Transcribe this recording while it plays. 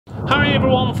Hi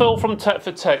everyone, Phil from Tech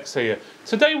for Techs here.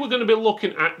 Today we're going to be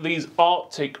looking at these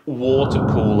Arctic water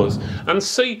coolers and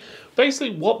see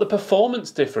basically what the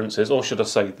performance difference is, or should I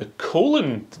say the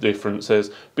cooling difference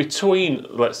is, between,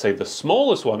 let's say, the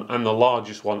smallest one and the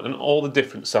largest one, and all the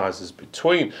different sizes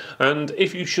between, and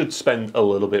if you should spend a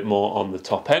little bit more on the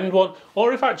top end one,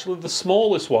 or if actually the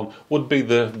smallest one would be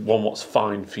the one what's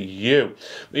fine for you.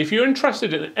 If you're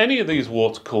interested in any of these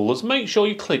water coolers, make sure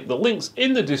you click the links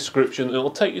in the description. It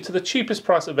will take you to the cheapest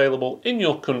price available in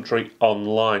your country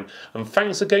online. And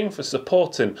thanks again for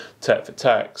supporting Tech for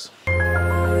Techs.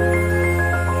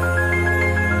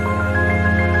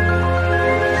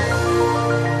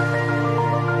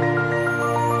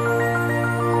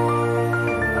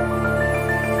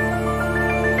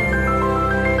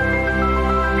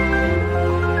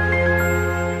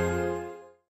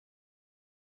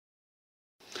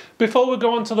 Before we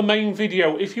go on to the main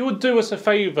video, if you would do us a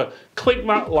favour, click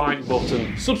that like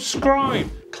button, subscribe,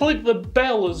 click the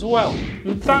bell as well.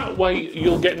 That way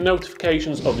you'll get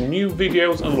notifications of new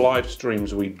videos and live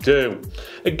streams we do.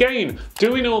 Again,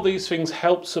 doing all these things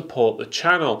helps support the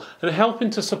channel, and helping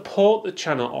to support the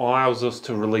channel allows us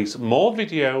to release more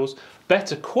videos,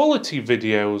 better quality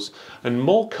videos, and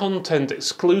more content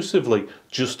exclusively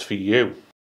just for you.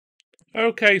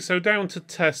 Okay, so down to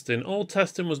testing. All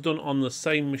testing was done on the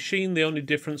same machine. The only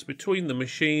difference between the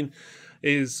machine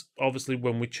is obviously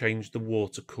when we changed the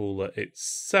water cooler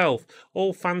itself.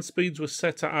 All fan speeds were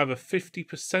set at either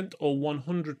 50% or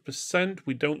 100%.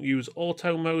 We don't use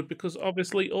auto mode because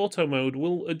obviously auto mode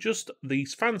will adjust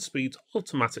these fan speeds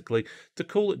automatically to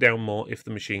cool it down more if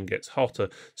the machine gets hotter.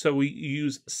 So we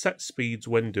use set speeds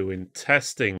when doing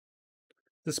testing.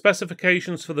 The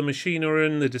specifications for the machine are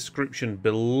in the description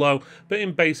below, but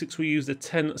in basics we use the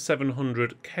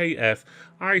 10700KF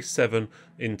i7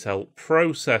 Intel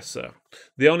processor.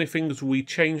 The only things we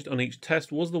changed on each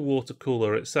test was the water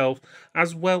cooler itself,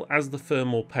 as well as the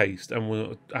thermal paste,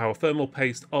 and our thermal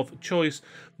paste of choice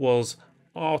was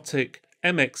Arctic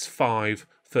MX5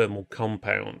 thermal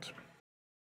compound.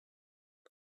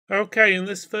 Okay, in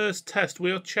this first test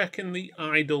we are checking the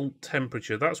idle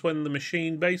temperature. That's when the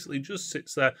machine basically just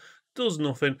sits there, does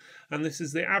nothing, and this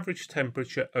is the average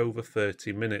temperature over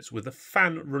 30 minutes with the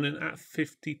fan running at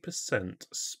 50%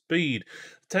 speed.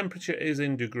 The temperature is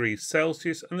in degrees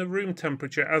Celsius, and the room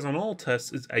temperature, as on all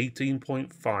tests, is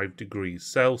 18.5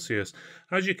 degrees Celsius.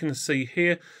 As you can see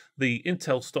here, the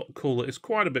Intel stock cooler is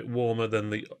quite a bit warmer than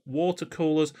the water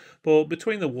coolers, but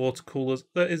between the water coolers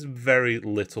there is very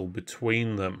little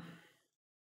between them.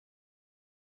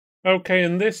 Okay,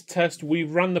 in this test we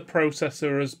ran the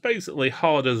processor as basically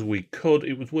hard as we could.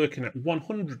 It was working at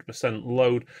 100%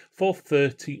 load for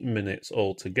 30 minutes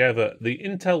altogether. The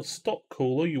Intel stock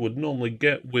cooler you would normally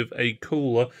get with a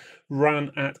cooler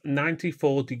ran at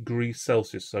 94 degrees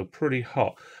Celsius, so pretty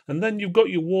hot. And then you've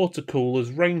got your water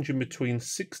coolers ranging between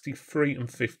 63 and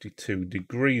 52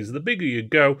 degrees. The bigger you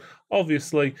go,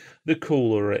 obviously, the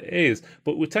cooler it is.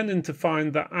 But we're tending to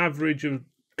find that average of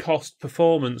cost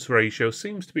performance ratio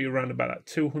seems to be around about that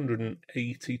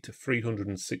 280 to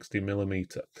 360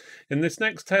 millimeter. In this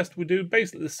next test we do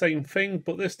basically the same thing,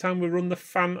 but this time we run the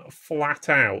fan flat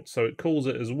out so it cools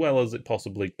it as well as it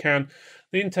possibly can.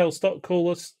 The Intel stock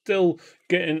cooler still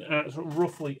getting at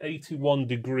roughly 81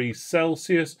 degrees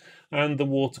Celsius, and the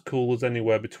water cooler's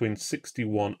anywhere between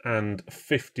 61 and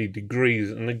 50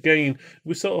 degrees. And again,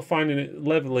 we're sort of finding it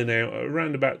leveling out at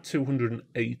around about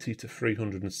 280 to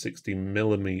 360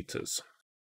 millimeters.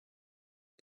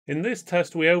 In this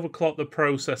test, we overclocked the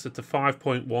processor to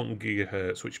 5.1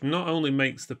 GHz, which not only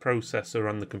makes the processor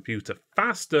and the computer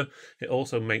faster, it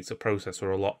also makes the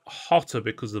processor a lot hotter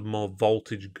because of more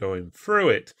voltage going through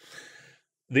it.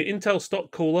 The Intel stock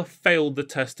cooler failed the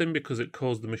testing because it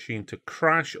caused the machine to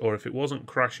crash, or if it wasn't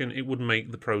crashing, it would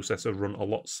make the processor run a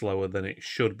lot slower than it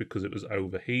should because it was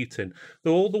overheating.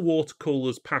 Though all the water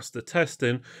coolers passed the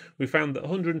testing, we found that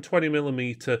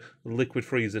 120mm Liquid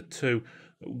Freezer 2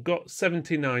 got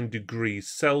 79 degrees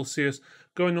Celsius,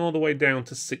 going all the way down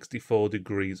to 64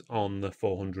 degrees on the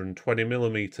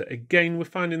 420mm. Again, we're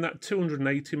finding that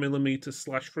 280mm /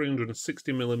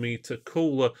 360mm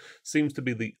cooler seems to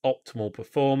be the optimal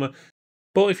performer.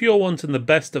 But if you're wanting the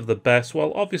best of the best,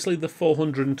 well, obviously the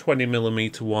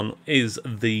 420mm one is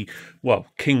the, well,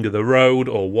 king of the road,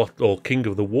 or king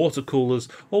of the water coolers,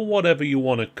 or whatever you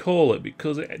want to call it,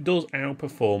 because it does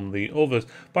outperform the others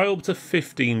by up to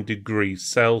 15 degrees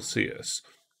Celsius.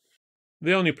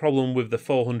 The only problem with the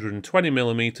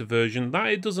 420mm version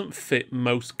that it doesn't fit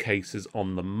most cases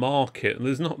on the market.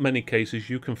 There's not many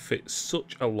cases you can fit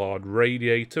such a large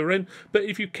radiator in, but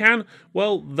if you can,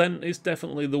 well, then it's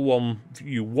definitely the one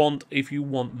you want if you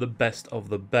want the best of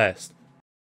the best.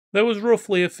 There was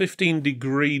roughly a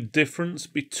 15-degree difference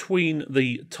between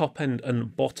the top end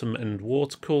and bottom end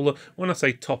water cooler. When I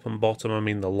say top and bottom, I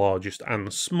mean the largest and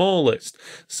the smallest.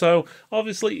 So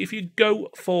obviously if you go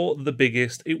for the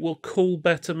biggest, it will cool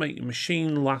better, make your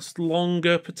machine last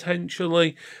longer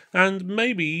potentially, and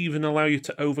maybe even allow you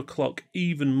to overclock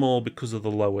even more because of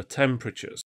the lower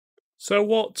temperatures. So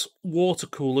what water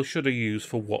cooler should I use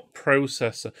for what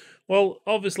processor? Well,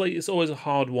 obviously it's always a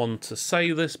hard one to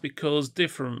say this because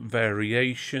different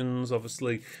variations,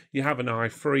 obviously you have an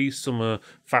i3, some are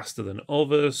faster than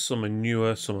others, some are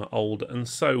newer, some are older and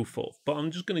so forth. But I'm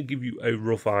just going to give you a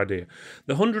rough idea.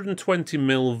 The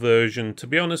 120mm version, to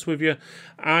be honest with you,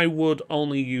 I would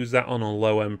only use that on a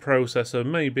low-end processor,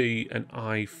 maybe an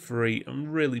i3. I'm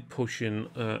really pushing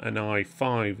an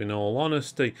i5 in all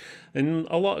honesty. In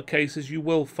a lot of cases you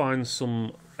will find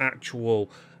some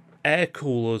actual air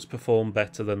coolers perform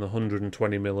better than the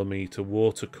 120mm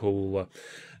water cooler.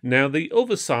 Now the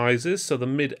other sizes, so the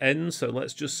mid-end, so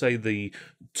let's just say the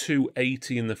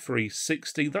 280 and the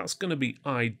 360, that's going to be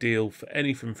ideal for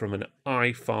anything from an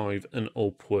i5 and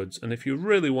upwards. And if you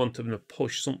really want to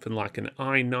push something like an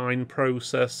i9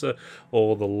 processor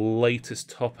or the latest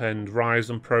top-end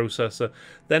Ryzen processor,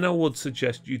 then I would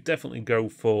suggest you definitely go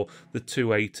for the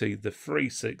 280, the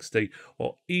 360,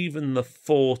 or even the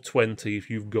 420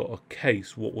 if you've got a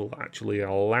case, what will actually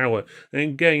allow it. And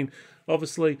again,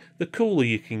 obviously, the cooler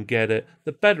you can get it,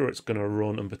 the better it's going to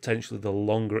run and potentially the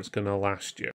longer it's going to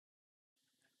last you.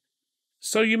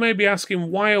 So you may be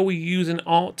asking, why are we using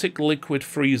Arctic Liquid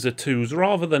Freezer 2s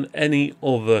rather than any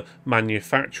other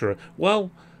manufacturer?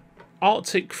 Well,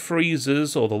 Arctic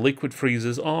freezers, or the liquid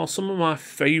freezers, are some of my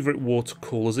favourite water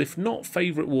coolers, if not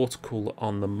favourite water cooler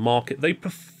on the market. They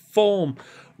perform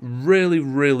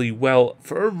really well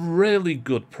for a really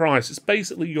good price. It's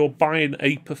basically you're buying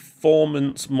a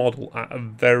performance model at a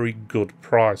very good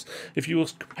price. If you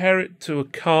was to compare it to a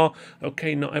car,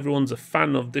 okay, not everyone's a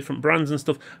fan of different brands and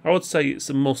stuff, I would say it's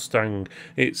a Mustang.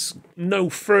 It's no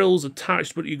frills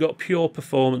attached, but you got pure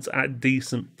performance at a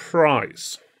decent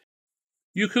price.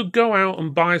 You could go out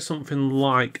and buy something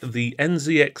like the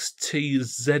NZXT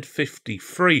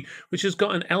Z53, which has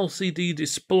got an LCD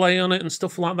display on it and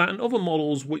stuff like that, and other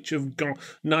models which have got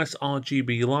nice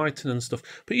RGB lighting and stuff.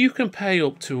 But you can pay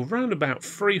up to around about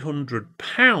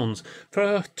 £300 for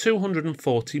a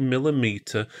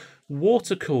 240mm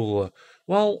water cooler.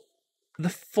 Well, the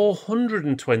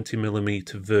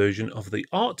 420mm version of the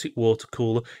Arctic water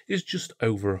cooler is just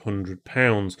over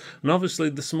 £100. And obviously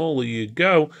the smaller you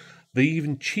go, the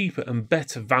even cheaper and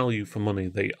better value for money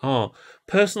they are.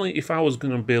 Personally, if I was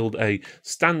going to build a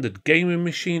standard gaming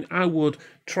machine, I would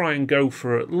try and go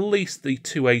for at least the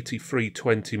 280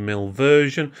 320mm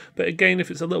version. But again,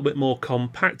 if it's a little bit more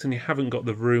compact and you haven't got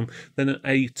the room, then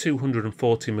a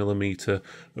 240mm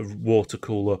water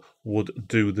cooler would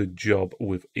do the job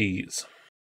with ease.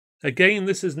 Again,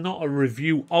 this is not a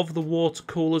review of the water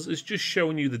coolers, it's just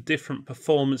showing you the different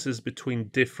performances between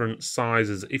different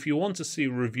sizes. If you want to see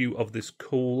a review of this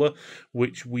cooler,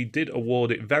 which we did award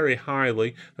it very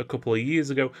highly a couple of years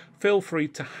ago, feel free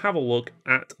to have a look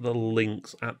at the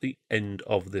links at the end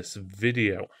of this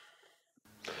video.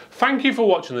 Thank you for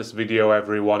watching this video,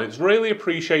 everyone. It's really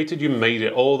appreciated you made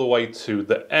it all the way to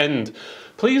the end.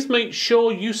 Please make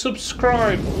sure you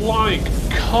subscribe, like,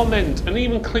 comment, and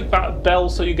even click that bell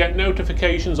so you get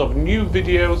notifications of new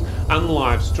videos and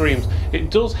live streams. It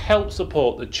does help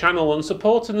support the channel, and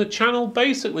supporting the channel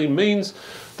basically means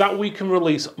that we can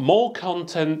release more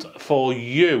content for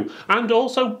you and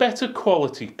also better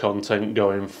quality content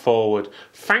going forward.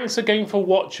 Thanks again for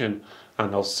watching,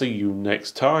 and I'll see you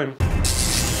next time.